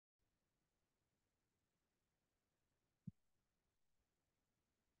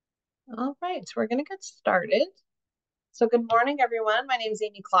All right, so we're going to get started. So good morning, everyone. My name is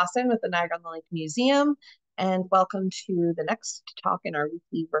Amy Clausen with the Niagara-on-the-Lake Museum, and welcome to the next talk in our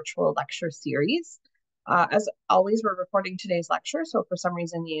weekly virtual lecture series. As always, we're recording today's lecture, so if for some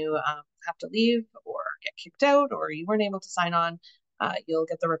reason you have to leave or get kicked out or you weren't able to sign on, you'll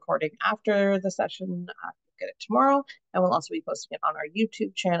get the recording after the session. You'll get it tomorrow, and we'll also be posting it on our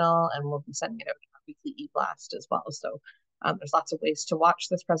YouTube channel, and we'll be sending it out in our weekly e-blast as well. So there's lots of ways to watch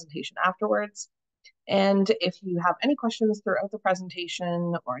this presentation afterwards. And if you have any questions throughout the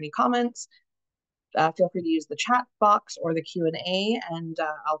presentation or any comments, feel free to use the chat box or the Q&A, and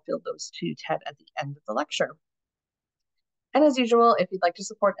I'll field those to Ted at the end of the lecture. And as usual, if you'd like to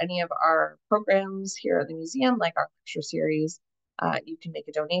support any of our programs here at the museum, like our lecture series, you can make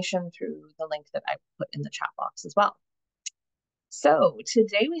a donation through the link that I put in the chat box as well. So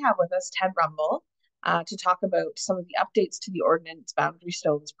today we have with us Ted Rumble to talk about some of the updates to the Ordnance Boundary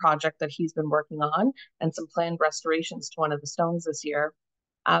Stones project that he's been working on and some planned restorations to one of the stones this year.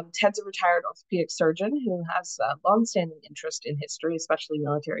 Ted's a retired orthopedic surgeon who has a longstanding interest in history, especially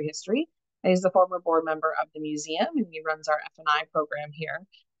military history. And he's the former board member of the museum, and he runs our F&I program here.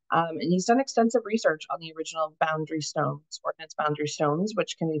 And he's done extensive research on the original boundary stones, Ordnance boundary stones,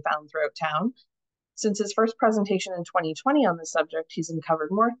 which can be found throughout town. Since his first presentation in 2020 on this subject, he's uncovered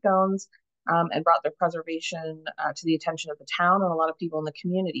more stones and brought their preservation to the attention of the town and a lot of people in the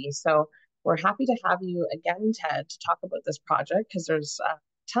community. So we're happy to have you again, Ted, to talk about this project because there's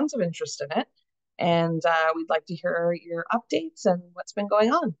tons of interest in it. And we'd like to hear your updates and what's been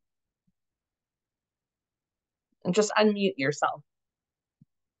going on. And just unmute yourself.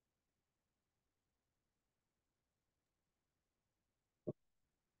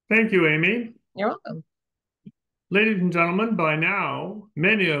 Thank you, Amy. You're welcome. Ladies and gentlemen, by now,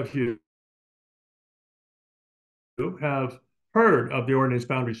 many of you have heard of the Ordnance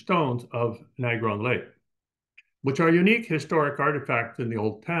Boundary Stones of Niagara-on-the-Lake, which are unique historic artifacts in the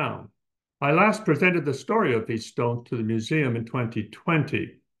Old Town. I last presented the story of these stones to the museum in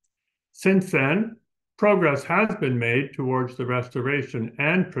 2020. Since then, progress has been made towards the restoration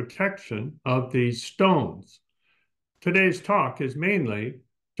and protection of these stones. Today's talk is mainly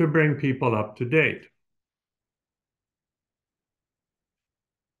to bring people up to date.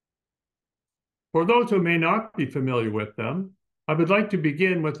 For those who may not be familiar with them, I would like to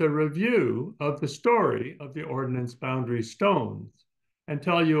begin with a review of the story of the Ordnance Boundary Stones and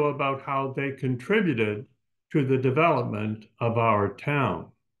tell you about how they contributed to the development of our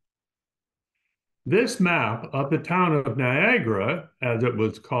town. This map of the town of Niagara, as it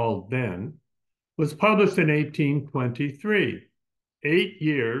was called then, was published in 1823, 8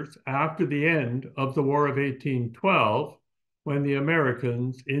 years after the end of the War of 1812, when the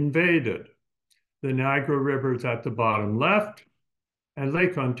Americans invaded. The Niagara River is at the bottom left, and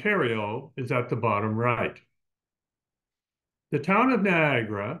Lake Ontario is at the bottom right. The town of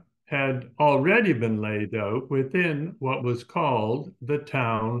Niagara had already been laid out within what was called the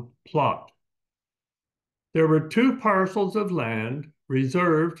town plot. There were 2 parcels of land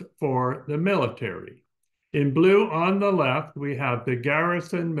reserved for the military. In blue on the left, we have the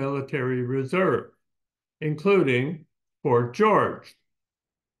Garrison Military Reserve, including Fort George.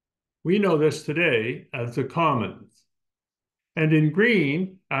 We know this today as the Commons. And in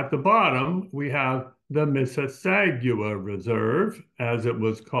green, at the bottom, we have the Mississauga Reserve, as it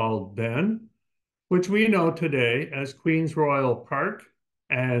was called then, which we know today as Queens Royal Park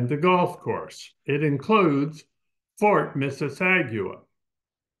and the golf course. It includes Fort Mississauga.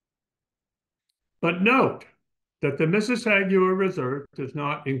 But note that the Mississauga Reserve does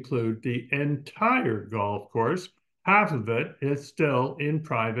not include the entire golf course. Half of it is still in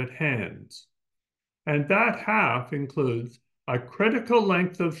private hands. And that half includes a critical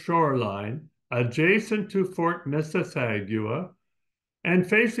length of shoreline adjacent to Fort Mississauga and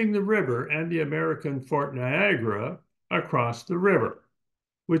facing the river and the American Fort Niagara across the river,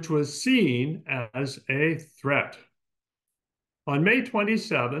 which was seen as a threat. On May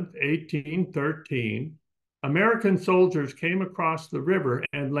 27, 1813, American soldiers came across the river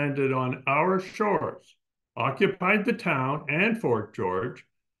and landed on our shores, occupied the town and Fort George,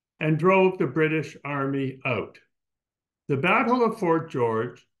 and drove the British Army out. The Battle of Fort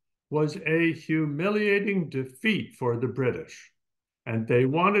George was a humiliating defeat for the British, and they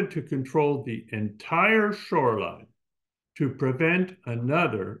wanted to control the entire shoreline to prevent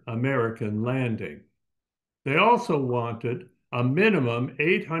another American landing. They also wanted a minimum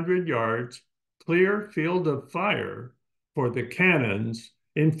 800 yards clear field of fire for the cannons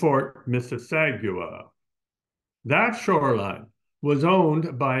in Fort Mississauga. That shoreline was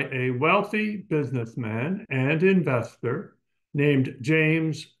owned by a wealthy businessman and investor named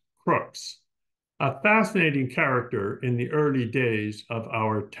James Crooks, a fascinating character in the early days of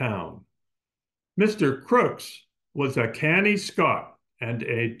our town. Mr. Crooks was a canny Scot and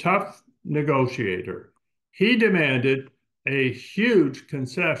a tough negotiator. He demanded a huge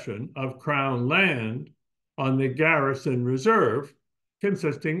concession of Crown land on the Garrison Reserve,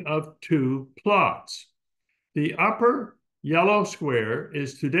 consisting of 2 plots. The upper yellow square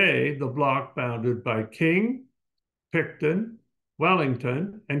is today the block bounded by King, Picton,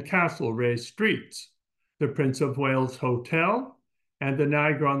 Wellington, and Castlereagh streets. The Prince of Wales Hotel and the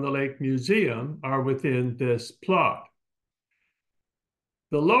Niagara-on-the-Lake Museum are within this plot.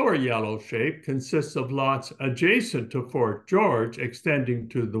 The lower yellow shape consists of lots adjacent to Fort George extending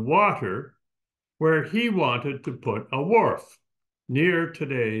to the water, where he wanted to put a wharf near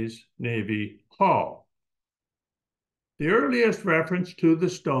today's Navy Hall. The earliest reference to the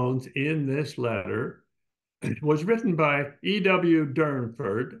stones in this letter was written by E.W.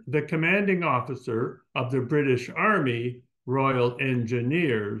 Durnford, the commanding officer of the British Army Royal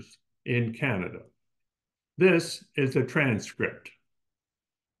Engineers in Canada. This is a transcript.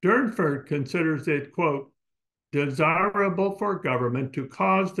 Durnford considers it, quote, desirable for government to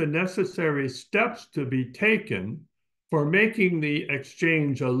cause the necessary steps to be taken for making the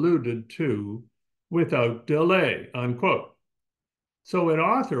exchange alluded to without delay, unquote. So it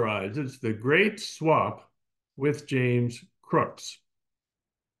authorizes the great swap with James Crooks.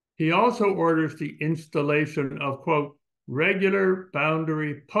 He also orders the installation of, quote, regular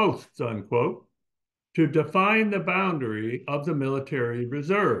boundary posts, unquote, to define the boundary of the military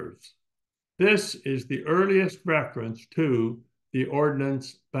reserves. This is the earliest reference to the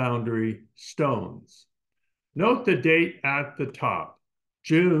Ordnance boundary stones. Note the date at the top,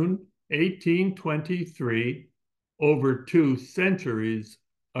 June 1823, over 2 centuries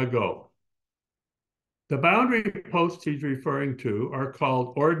ago. The boundary posts he's referring to are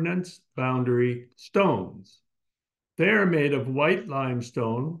called Ordnance boundary stones. They are made of white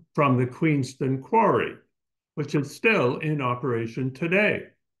limestone from the Queenston Quarry, which is still in operation today.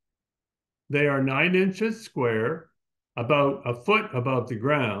 They are 9 inches square, about a foot above the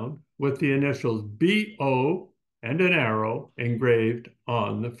ground, with the initials BO and an arrow engraved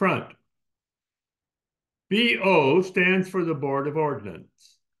on the front. BO stands for the Board of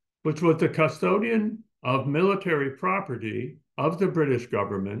Ordnance, which was the custodian of military property of the British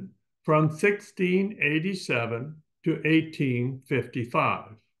government from 1687 to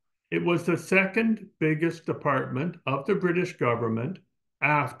 1855. It was the second biggest department of the British government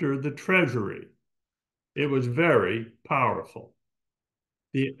after the Treasury. It was very powerful.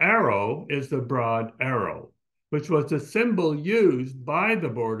 The arrow is the broad arrow, which was the symbol used by the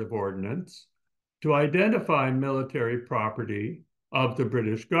Board of Ordnance to identify military property of the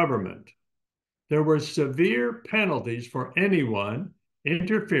British government. There were severe penalties for anyone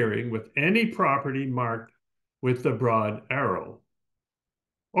interfering with any property marked with the broad arrow.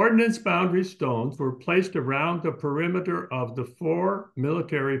 Ordnance boundary stones were placed around the perimeter of the 4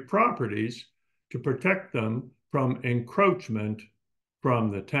 military properties to protect them from encroachment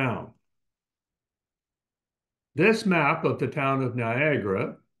from the town. This map of the town of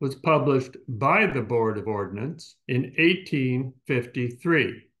Niagara was published by the Board of Ordnance in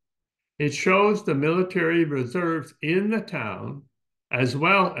 1853. It shows the military reserves in the town, as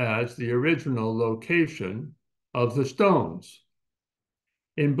well as the original location of the stones.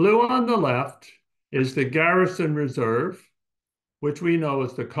 In blue on the left is the Garrison Reserve, which we know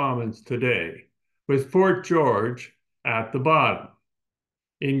as the Commons today, with Fort George at the bottom.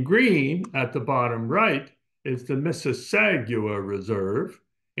 In green at the bottom right is the Mississauga Reserve,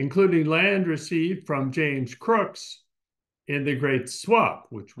 including land received from James Crooks in the Great Swap,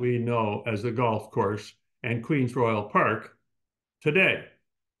 which we know as the golf course and Queen's Royal Park today.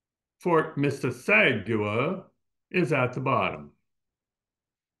 Fort Mississauga is at the bottom.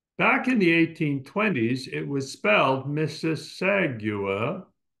 Back in the 1820s, it was spelled Mississauga,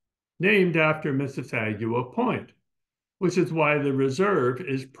 named after Mississauga Point, which is why the reserve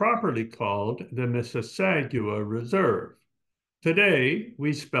is properly called the Mississauga Reserve. Today,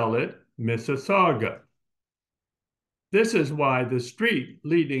 we spell it Mississauga. This is why the street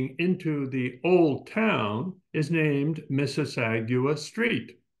leading into the old town is named Mississauga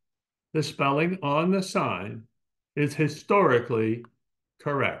Street. The spelling on the sign is historically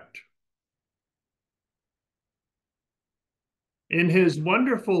correct. In his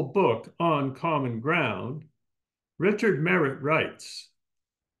wonderful book On Common Ground, Richard Merritt writes,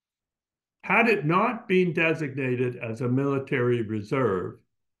 had it not been designated as a military reserve,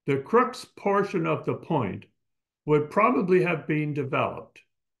 the Crooks portion of the point would probably have been developed,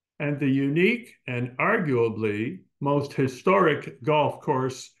 and the unique and arguably most historic golf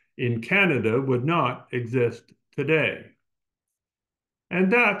course in Canada would not exist today.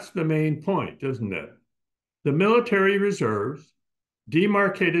 And that's the main point, isn't it? The military reserves,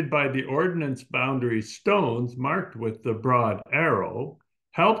 demarcated by the ordnance boundary stones marked with the broad arrow,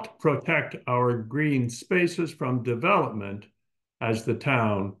 helped protect our green spaces from development as the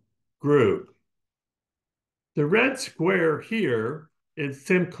town grew. The red square here is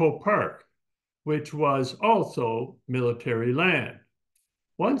Simcoe Park, which was also military land.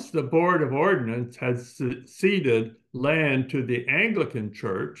 Once the Board of Ordnance had ceded land to the Anglican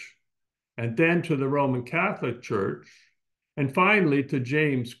Church, and then to the Roman Catholic Church, and finally to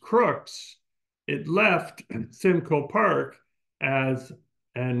James Crooks, it left Simcoe Park as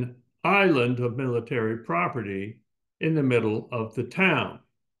an island of military property in the middle of the town.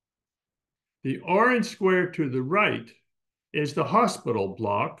 The orange square to the right is the hospital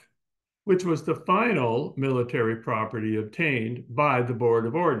block, which was the final military property obtained by the Board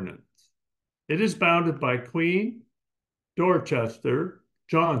of Ordnance. It is bounded by Queen, Dorchester,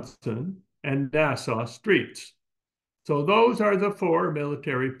 Johnson, and Nassau streets. So those are the 4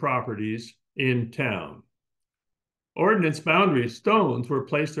 military properties in town. Ordnance boundary stones were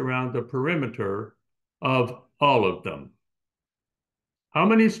placed around the perimeter of all of them. How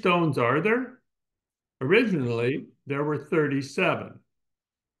many stones are there? Originally, there were 37.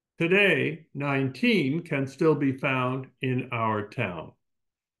 Today, 19 can still be found in our town.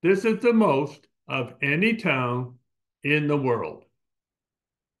 This is the most of any town in the world.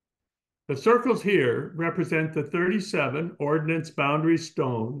 The circles here represent the 37 ordnance boundary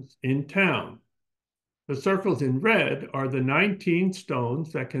stones in town. The circles in red are the 19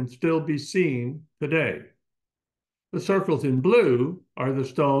 stones that can still be seen today. The circles in blue are the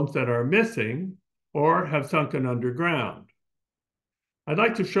stones that are missing or have sunken underground. I'd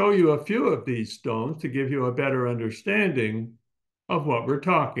like to show you a few of these stones to give you a better understanding of what we're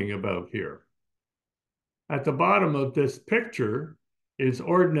talking about here. At the bottom of this picture is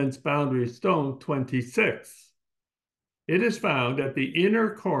Ordnance Boundary Stone 26. It is found at the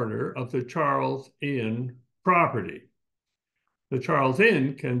inner corner of the Charles Inn property. The Charles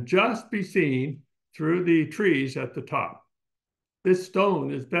Inn can just be seen through the trees at the top. This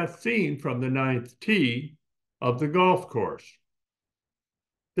stone is best seen from the 9th tee of the golf course.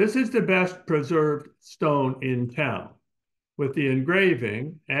 This is the best preserved stone in town, with the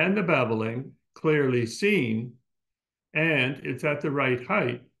engraving and the beveling clearly seen, and it's at the right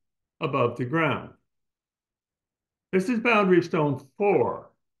height above the ground. This is boundary stone 4.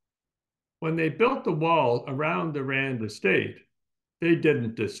 When they built the wall around the Rand estate, they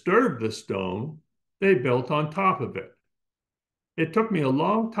didn't disturb the stone, they built on top of it. It took me a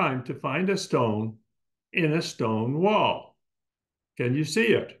long time to find a stone in a stone wall. Can you see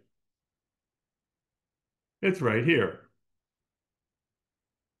it? It's right here.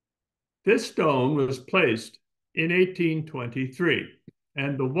 This stone was placed in 1823,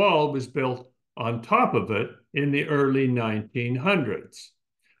 and the wall was built on top of it in the early 1900s.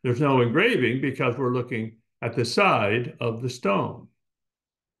 There's no engraving because we're looking at the side of the stone.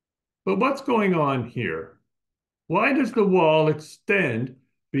 But what's going on here? Why does the wall extend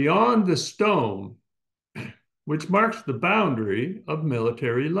beyond the stone, which marks the boundary of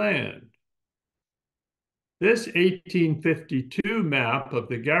military land? This 1852 map of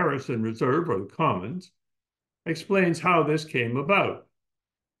the Garrison Reserve, or the Commons, explains how this came about.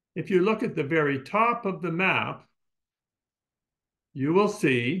 If you look at the very top of the map, you will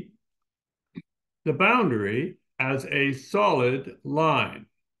see the boundary as a solid line.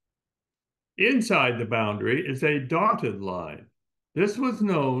 Inside the boundary is a dotted line. This was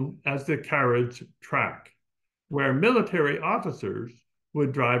known as the carriage track, where military officers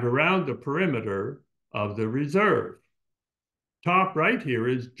would drive around the perimeter of the reserve. Top right here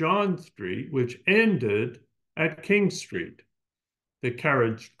is John Street, which ended at King Street. The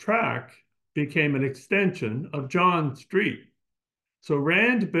carriage track became an extension of John Street. So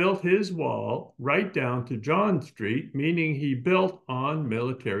Rand built his wall right down to John Street, meaning he built on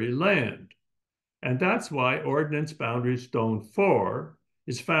military land. And that's why Ordnance Boundary Stone 4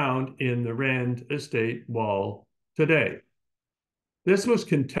 is found in the Rand Estate wall today. This was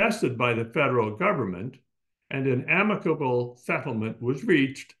contested by the federal government, and an amicable settlement was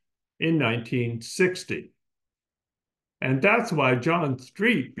reached in 1960. And that's why John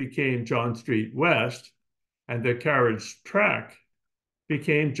Street became John Street West, and the carriage track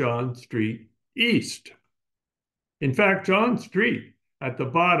became John Street East. In fact, John Street at the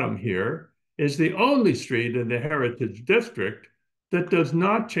bottom here is the only street in the Heritage District that does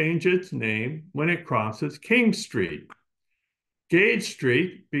not change its name when it crosses King Street. Gage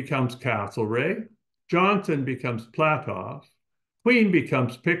Street becomes Castlereagh, Johnson becomes Platoff, Queen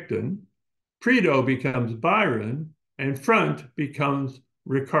becomes Picton, Prideaux becomes Byron, and Front becomes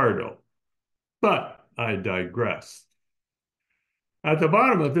Ricardo. But I digress. At the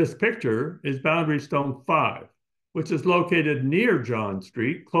bottom of this picture is boundary stone 5, which is located near John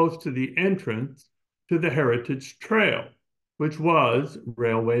Street, close to the entrance to the Heritage Trail, which was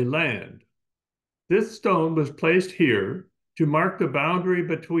railway land. This stone was placed here to mark the boundary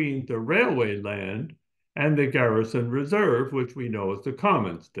between the railway land and the Garrison Reserve, which we know as the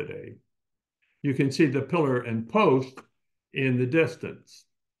Commons today. You can see the pillar and post in the distance.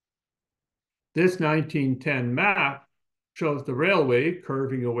 This 1910 map shows the railway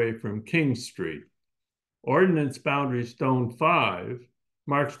curving away from King Street. Ordnance boundary stone 5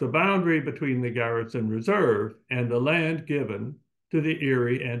 marks the boundary between the Garrison Reserve and the land given to the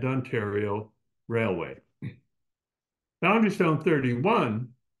Erie and Ontario Railway. Boundary stone 31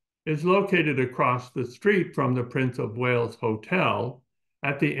 is located across the street from the Prince of Wales Hotel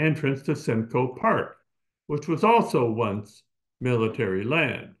at the entrance to Simcoe Park, which was also once military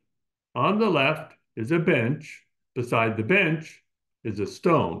land. On the left is a bench. Beside the bench is a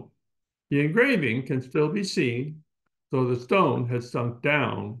stone. The engraving can still be seen, though the stone has sunk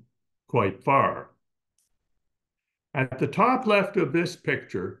down quite far. At the top left of this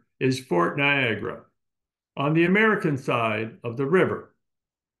picture is Fort Niagara, on the American side of the river.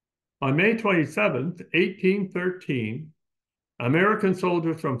 On May 27, 1813, American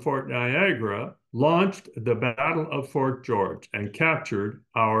soldiers from Fort Niagara launched the Battle of Fort George and captured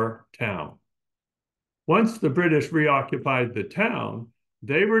our town. Once the British reoccupied the town,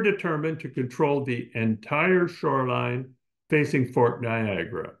 they were determined to control the entire shoreline facing Fort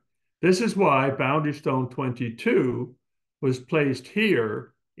Niagara. This is why boundary stone 22 was placed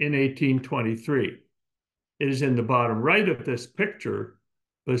here in 1823. It is in the bottom right of this picture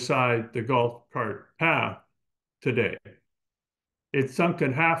beside the golf cart path today. It's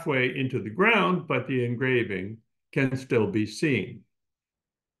sunken halfway into the ground, but the engraving can still be seen.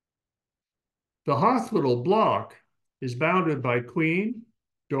 The hospital block is bounded by Queen,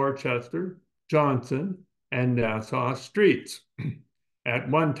 Dorchester, Johnson, and Nassau streets. At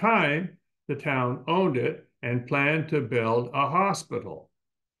one time, the town owned it and planned to build a hospital,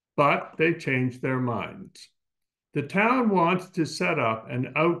 but they changed their minds. The town wants to set up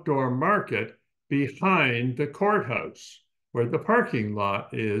an outdoor market behind the courthouse, where the parking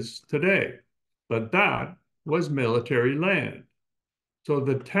lot is today. But that was military land. So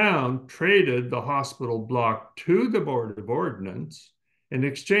the town traded the hospital block to the Board of Ordnance in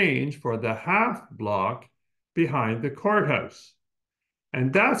exchange for the half block behind the courthouse.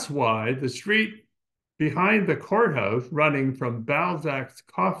 And that's why the street behind the courthouse, running from Balzac's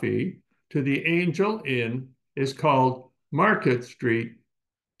Coffee to the Angel Inn, is called Market Street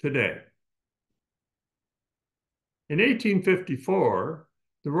today. In 1854,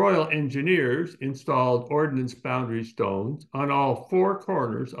 the Royal Engineers installed ordnance boundary stones on all 4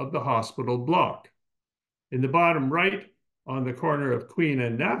 corners of the hospital block. In the bottom right, on the corner of Queen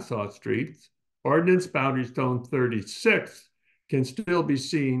and Nassau Streets, ordnance boundary stone 36 can still be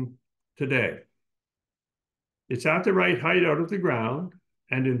seen today. It's at the right height out of the ground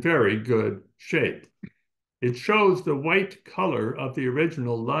and in very good shape. It shows the white color of the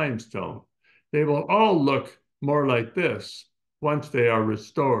original limestone. They will all look more like this once they are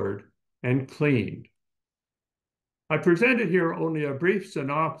restored and cleaned. I presented here only a brief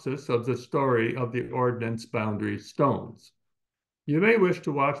synopsis of the story of the ordnance boundary stones. You may wish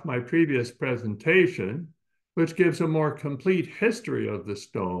to watch my previous presentation, which gives a more complete history of the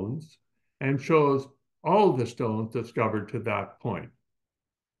stones and shows all the stones discovered to that point.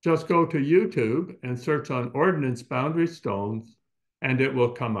 Just go to YouTube and search on ordnance boundary stones, and it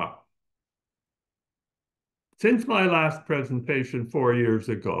will come up. Since my last presentation 4 years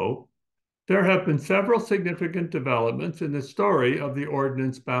ago, there have been several significant developments in the story of the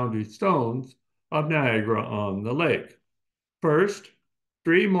ordnance boundary stones of Niagara-on-the-Lake. First,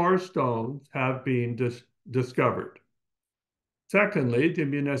 3 more stones have been discovered. Secondly, the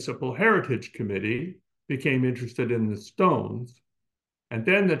Municipal Heritage Committee became interested in the stones, and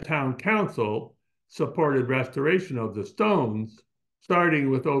then the town council supported restoration of the stones, starting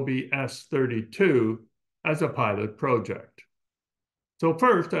with OBS 32 as a pilot project. So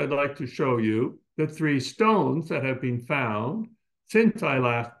first, I'd like to show you the 3 stones that have been found since I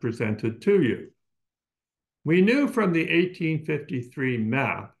last presented to you. We knew from the 1853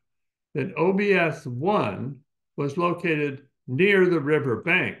 map that OBS 1 was located near the river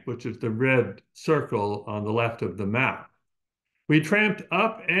bank, which is the red circle on the left of the map. We tramped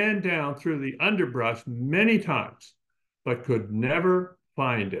up and down through the underbrush many times, but could never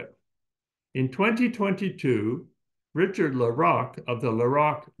find it. In 2022, Richard Larocque of the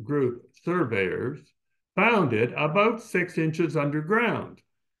Larocque Group surveyors found it about 6 inches underground.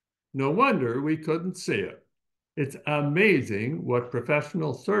 No wonder we couldn't see it. It's amazing what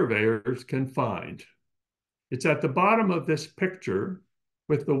professional surveyors can find. It's at the bottom of this picture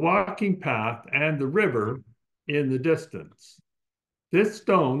with the walking path and the river in the distance. This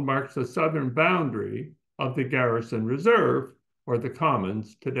stone marks the southern boundary of the Garrison Reserve, or the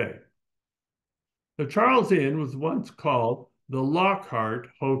Commons today. The Charles Inn was once called the Lockhart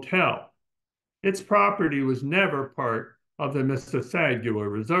Hotel. Its property was never part of the Mississauga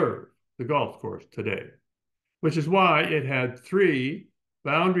Reserve, the golf course today, which is why it had 3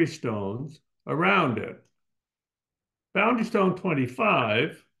 boundary stones around it. Boundary stone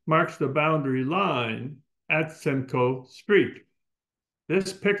 25 marks the boundary line at Simcoe Street.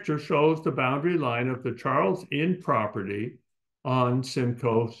 This picture shows the boundary line of the Charles Inn property on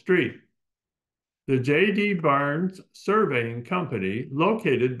Simcoe Street. The J.D. Barnes Surveying Company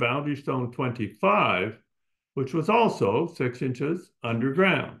located boundary stone 25, which was also 6 inches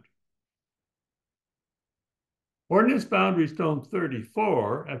underground. Ordnance boundary stone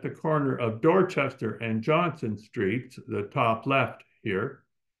 34 at the corner of Dorchester and Johnson Streets, the top left here,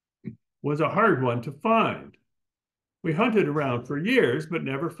 was a hard one to find. We hunted around for years, but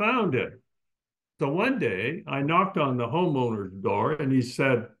never found it. So one day I knocked on the homeowner's door and he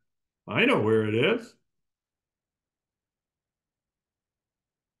said, "I know where it is."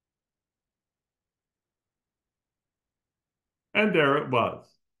 And there it was,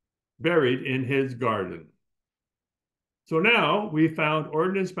 buried in his garden. So now we found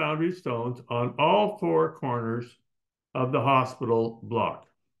ordnance boundary stones on all 4 corners of the hospital block.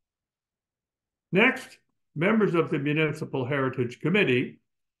 Next, members of the Municipal Heritage Committee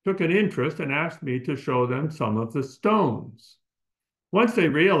took an interest and asked me to show them some of the stones. Once they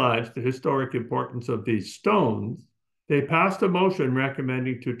realized the historic importance of these stones, they passed a motion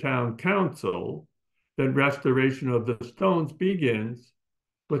recommending to Town Council that restoration of the stones begins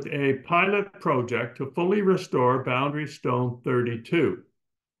with a pilot project to fully restore boundary stone 32,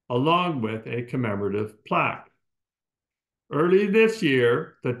 along with a commemorative plaque. Early this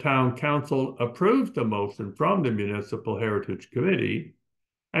year, the Town Council approved the motion from the Municipal Heritage Committee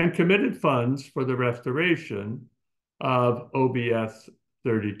and committed funds for the restoration of OBS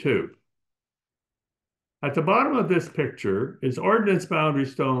 32. At the bottom of this picture is Ordnance boundary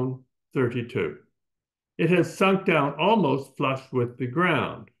stone 32. It has sunk down almost flush with the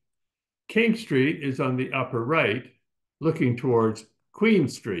ground. King Street is on the upper right, looking towards Queen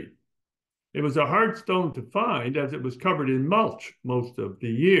Street. It was a hard stone to find as it was covered in mulch most of the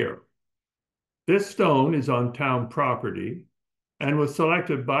year. This stone is on town property and was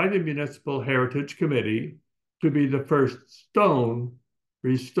selected by the Municipal Heritage Committee to be the first stone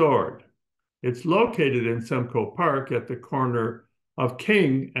restored. It's located in Simcoe Park at the corner of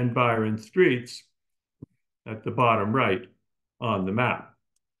King and Byron Streets at the bottom right on the map.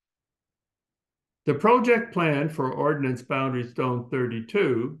 The project plan for Ordnance Boundary Stone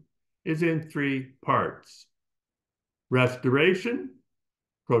 32 is in 3 parts: restoration,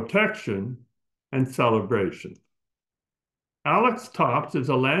 protection, and celebration. Alex Tops is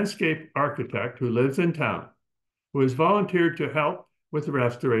a landscape architect who lives in town, who has volunteered to help with the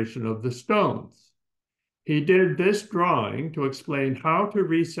restoration of the stones. He did this drawing to explain how to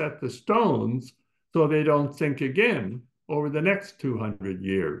reset the stones so they don't sink again over the next 200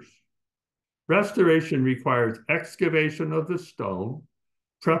 years. Restoration requires excavation of the stone,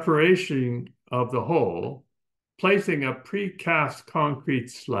 preparation of the hole, placing a precast concrete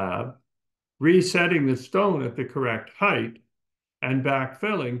slab, resetting the stone at the correct height, and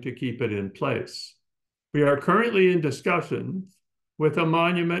backfilling to keep it in place. We are currently in discussions with a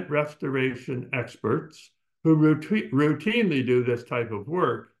monument restoration experts who routinely do this type of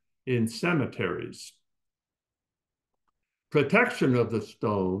work in cemeteries. Protection of the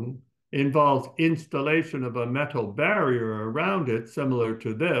stone involves installation of a metal barrier around it similar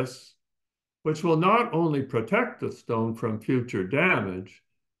to this, which will not only protect the stone from future damage,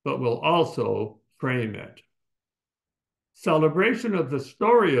 but will also frame it. Celebration of the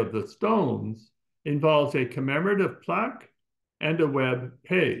story of the stones involves a commemorative plaque and a web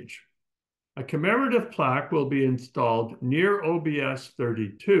page. A commemorative plaque will be installed near OBS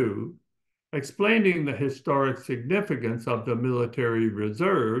 32, explaining the historic significance of the military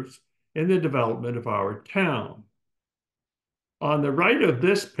reserves in the development of our town. On the right of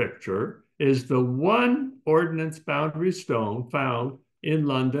this picture is the one ordnance boundary stone found in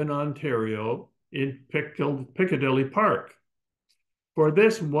London, Ontario, in Piccadilly Park. For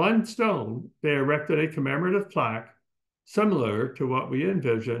this one stone, they erected a commemorative plaque similar to what we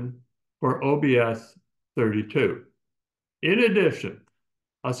envision for OBS 32. In addition,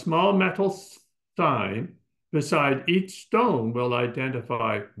 a small metal sign beside each stone will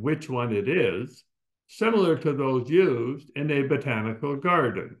identify which one it is, similar to those used in a botanical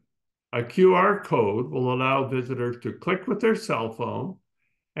garden. A QR code will allow visitors to click with their cell phone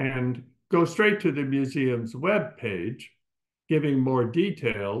and go straight to the museum's web page, giving more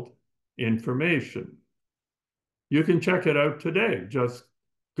detailed information. You can check it out today. Just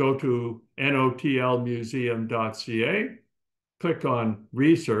go to notlmuseum.ca, click on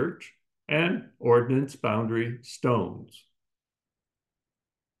Research, and Ordnance Boundary Stones.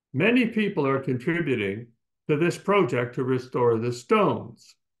 Many people are contributing to this project to restore the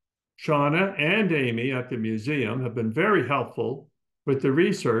stones. Shauna and Amy at the museum have been very helpful with the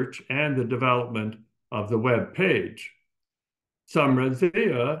research and the development of the web page. Samra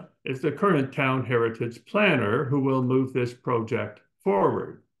Zia is the current town heritage planner who will move this project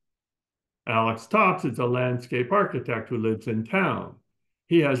forward. Alex Tops is a landscape architect who lives in town.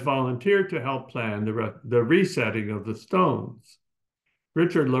 He has volunteered to help plan the resetting of the stones.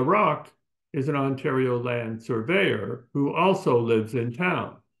 Richard Larocque is an Ontario land surveyor who also lives in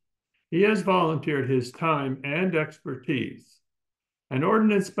town. He has volunteered his time and expertise. An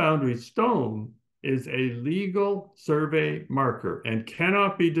ordnance boundary stone is a legal survey marker and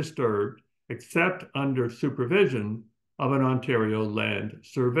cannot be disturbed except under supervision of an Ontario land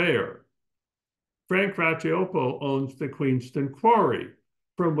surveyor. Frank Raccioppo owns the Queenston Quarry,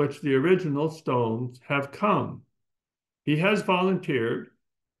 from which the original stones have come. He has volunteered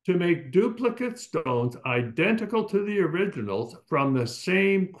to make duplicate stones identical to the originals from the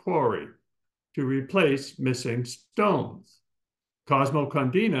same quarry to replace missing stones. Cosmo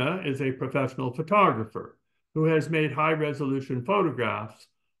Condina is a professional photographer who has made high-resolution photographs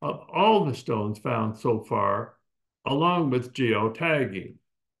of all the stones found so far, along with geotagging.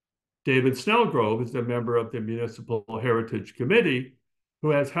 David Snellgrove is a member of the Municipal Heritage Committee who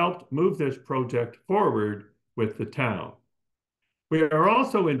has helped move this project forward with the town. We are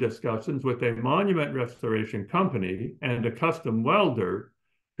also in discussions with a monument restoration company and a custom welder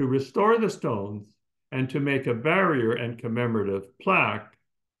to restore the stones and to make a barrier and commemorative plaque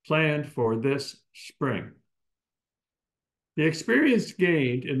planned for this spring. The experience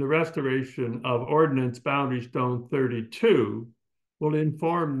gained in the restoration of Ordnance Boundary Stone 32 will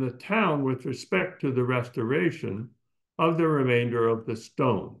inform the town with respect to the restoration of the remainder of the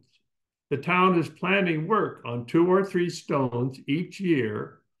stones. The town is planning work on 2 or 3 stones each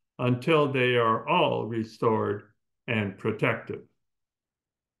year until they are all restored and protected.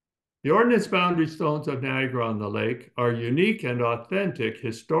 The Ordnance Boundary Stones of Niagara-on-the-Lake are unique and authentic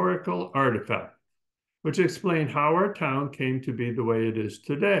historical artifacts, which explain how our town came to be the way it is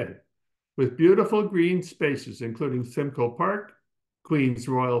today, with beautiful green spaces including Simcoe Park, Queen's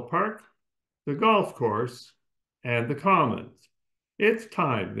Royal Park, the golf course, and the Commons. It's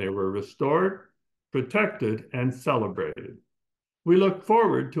time they were restored, protected, and celebrated. We look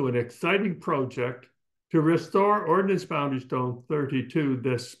forward to an exciting project to restore Ordnance Boundary Stone 32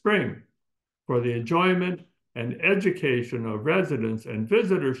 this spring for the enjoyment and education of residents and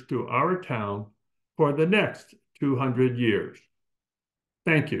visitors to our town for the next 200 years.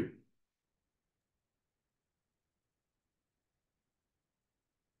 Thank you.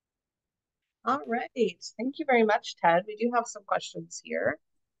 All right. Thank you very much, Ted. We do have some questions here.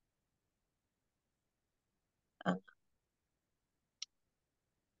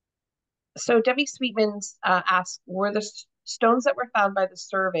 So Debbie Sweetman's asked, were the stones that were found by the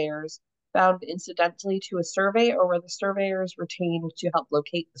surveyors found incidentally to a survey, or were the surveyors retained to help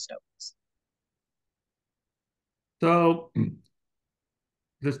locate the stones? So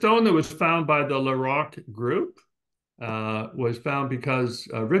the stone that was found by the Larocque group was found because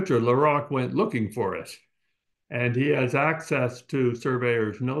Richard Larocque went looking for it. And he has access to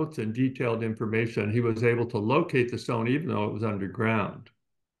surveyors' notes and detailed information. He was able to locate the stone even though it was underground.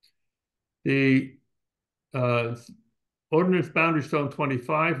 The Ordnance Boundary Stone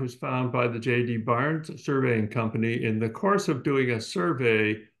 25 was found by the J.D. Barnes Surveying Company in the course of doing a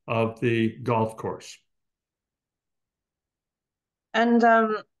survey of the golf course. And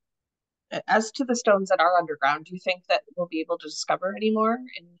as to the stones that are underground, do you think that we'll be able to discover any more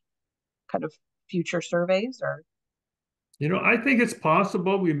in kind of future surveys, or? You know, I think it's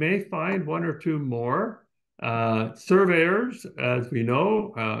possible we may find 1 or 2 more. Surveyors, as we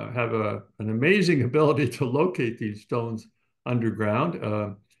know, have an amazing ability to locate these stones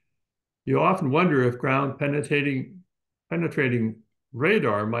underground. You often wonder if ground penetrating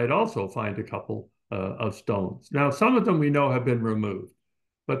radar might also find a couple of stones. Now, some of them we know have been removed,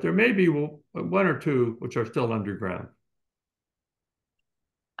 but there may be 1 or 2 which are still underground.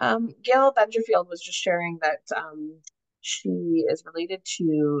 Gail Benjerfield was just sharing that She is related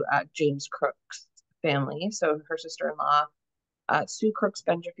to James Crook's family. So her sister-in-law, Sue Crooks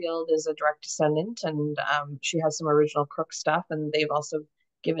Benjerfield, is a direct descendant, and she has some original Crook stuff. And they've also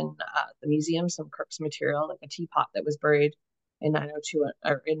given the museum some Crooks material, like a teapot that was buried in 902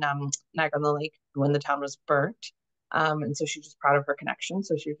 or in Niagara-on-the-Lake when the town was burnt. And so she's just proud of her connection.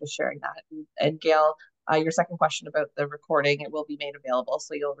 So she's just sharing that. And Gail, your second question about the recording, it will be made available.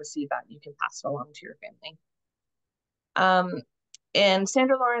 So you'll receive that and you can pass it along to your family. And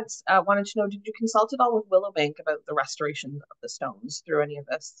Sandra Lawrence wanted to know, did you consult at all with Willowbank about the restoration of the stones through any of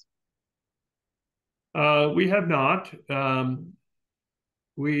this? We have not.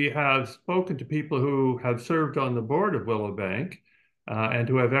 We have spoken to people who have served on the board of Willowbank and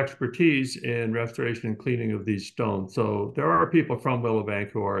who have expertise in restoration and cleaning of these stones. So there are people from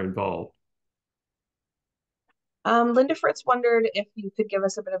Willowbank who are involved. Linda Fritz wondered if you could give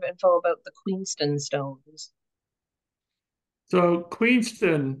us a bit of info about the Queenston stones. So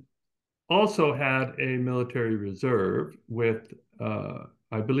Queenston also had a military reserve with,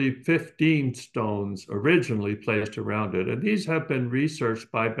 I believe, 15 stones originally placed around it. And these have been researched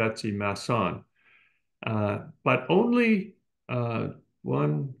by Betsy Masson. But only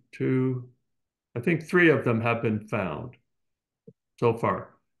one, two, I think three of them have been found so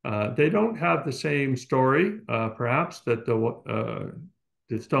far. They don't have the same story, perhaps, that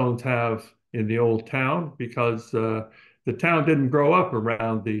the stones have in the old town because the town didn't grow up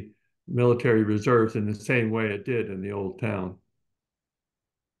around the military reserves in the same way it did in the old town.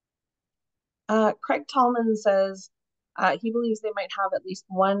 Craig Tallman says he believes they might have at least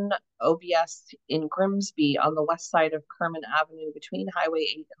one OBS in Grimsby on the west side of Kerman Avenue between Highway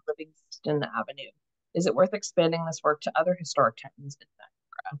 8 and Livingston Avenue. Is it worth expanding this work to other historic towns in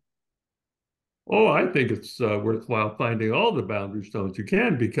Niagara? Oh, I think it's worthwhile finding all the boundary stones you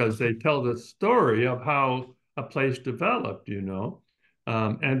can because they tell the story of how a place developed, you know.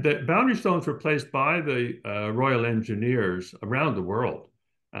 And the boundary stones were placed by the Royal Engineers around the world.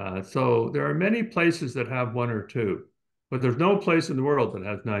 So there are many places that have one or two, but there's no place in the world that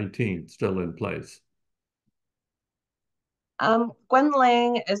has 19 still in place. Gwen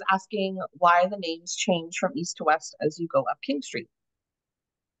Lang is asking why the names change from east to west as you go up King Street.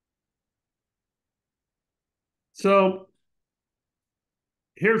 So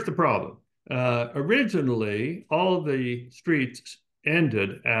here's the problem. Originally, all the streets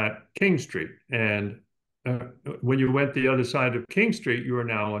ended at King Street. And when you went the other side of King Street, you were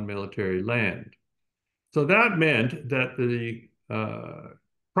now on military land. So that meant that the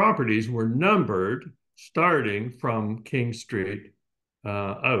properties were numbered starting from King Street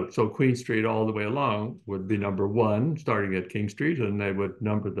out. So Queen Street all the way along would be number one, starting at King Street, and they would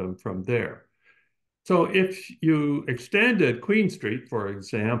number them from there. So if you extended Queen Street, for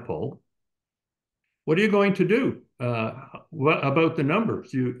example, what are you going to do? What about the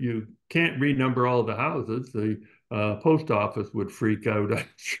numbers? You can't renumber all the houses. The post office would freak out, I'm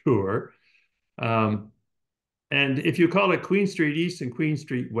sure. Um, and if you call it Queen Street East and Queen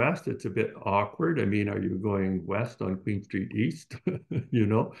Street West, it's a bit awkward. I mean, are you going west on Queen Street East? You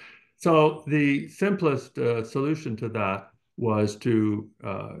know? So the simplest solution to that was to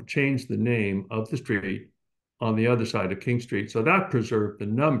change the name of the street on the other side of King Street. So that preserved the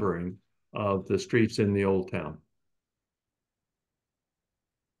numbering of the streets in the old town.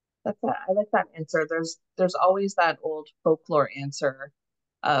 I like that answer. There's always that old folklore answer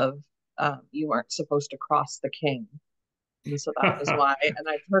of you weren't supposed to cross the king. And so that was why. And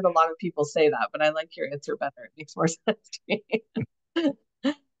I've heard a lot of people say that, but I like your answer better. It makes more sense to me.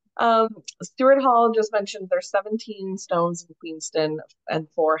 Stuart Hall just mentioned there's 17 stones in Queenston and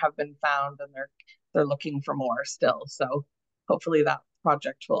 4 have been found and they're looking for more still. So hopefully that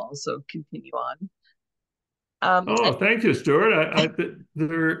project will also continue on. Oh, thank you, Stuart.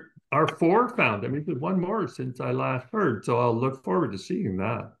 There are 4 found. I mean, there's one more since I last heard, so I'll look forward to seeing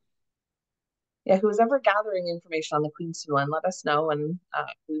that. Yeah, who's ever gathering information on the Queenston one, let us know, and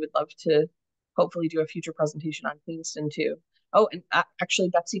we would love to hopefully do a future presentation on Queenston too. Oh, and actually,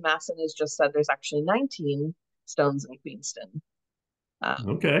 Betsy Masson has just said there's actually 19 stones in Queenston.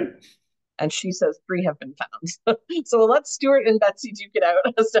 Okay. And she says 3 have been found. So we'll let Stuart and Betsy duke it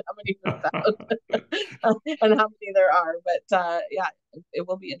out as to how many have been found and how many there are. But yeah, it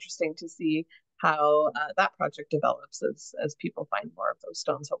will be interesting to see how that project develops as people find more of those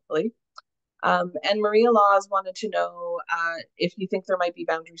stones, hopefully. And Maria Laws wanted to know if you think there might be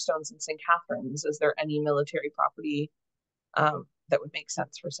boundary stones in St. Catharines. Is there any military property that would make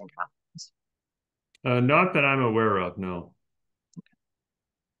sense for St. Catharines? Not that I'm aware of, no.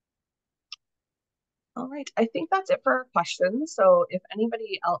 All right, I think that's it for our questions. So if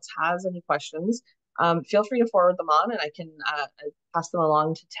anybody else has any questions, Feel free to forward them on and I can pass them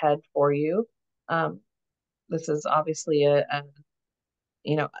along to Ted for you. This is obviously a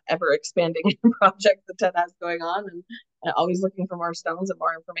ever expanding project that Ted has going on, and always looking for more stones and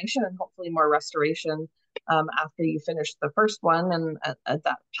more information and hopefully more restoration after you finish the first one and at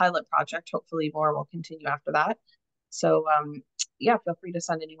that pilot project. Hopefully more will continue after that. So yeah, feel free to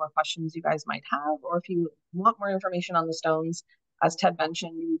send any more questions you guys might have, or if you want more information on the stones, as Ted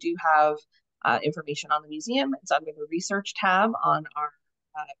mentioned, we do have information on the museum. It's under the research tab on our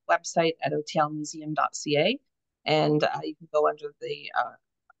website at otlmuseum.ca. And you can go under the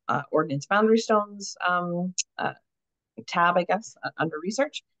Ordnance Boundary Stones tab, I guess, under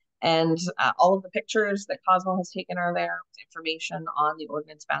research. And all of the pictures that Cosmo has taken are there with information on the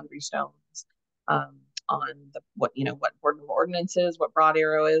Ordnance Boundary Stones, on what Board of Ordnance is, what Broad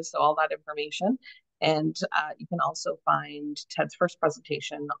Arrow is, so all that information. And you can also find Ted's first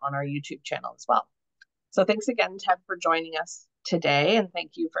presentation on our YouTube channel as well. So thanks again, Ted, for joining us today, and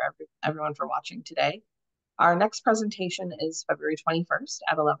thank you for everyone for watching today. Our next presentation is February 21st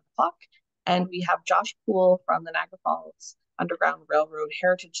at 11 o'clock, and we have Josh Poole from the Niagara Falls Underground Railroad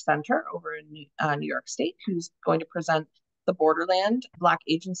Heritage Center over in New York State, who's going to present the Borderland, Black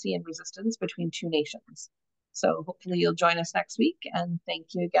Agency and Resistance Between Two Nations. So hopefully you'll join us next week, and thank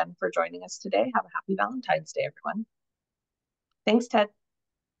you again for joining us today. Have a happy Valentine's Day, everyone. Thanks, Ted.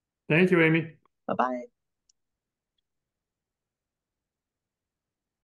 Thank you, Amy. Bye-bye.